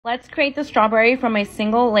Let's create the strawberry from a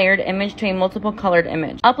single layered image to a multiple colored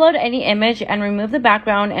image. Upload any image and remove the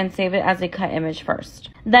background and save it as a cut image first.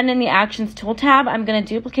 Then in the Actions tool tab, I'm going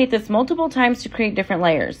to duplicate this multiple times to create different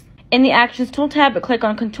layers. In the Actions tool tab, click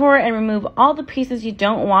on Contour and remove all the pieces you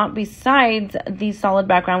don't want besides the solid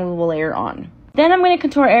background we will layer on. Then I'm going to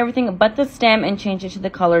contour everything but the stem and change it to the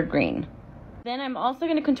colored green. Then I'm also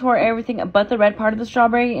going to contour everything but the red part of the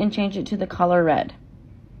strawberry and change it to the color red.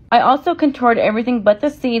 I also contoured everything but the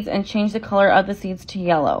seeds and changed the color of the seeds to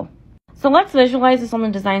yellow. So let's visualize this on the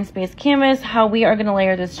Design Space canvas, how we are going to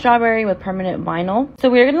layer this strawberry with permanent vinyl. So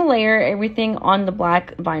we're going to layer everything on the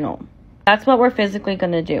black vinyl. That's what we're physically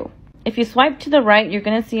going to do. If you swipe to the right, you're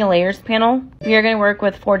going to see a layers panel. We are going to work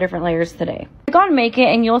with 4 different layers today. Click on Make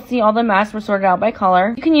It and you'll see all the mats were sorted out by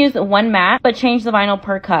color. You can use one mat, but change the vinyl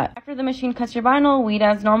per cut. After the machine cuts your vinyl, weed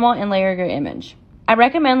as normal and layer your image. I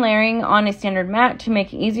recommend layering on a standard mat to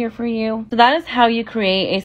make it easier for you. So that is how you create a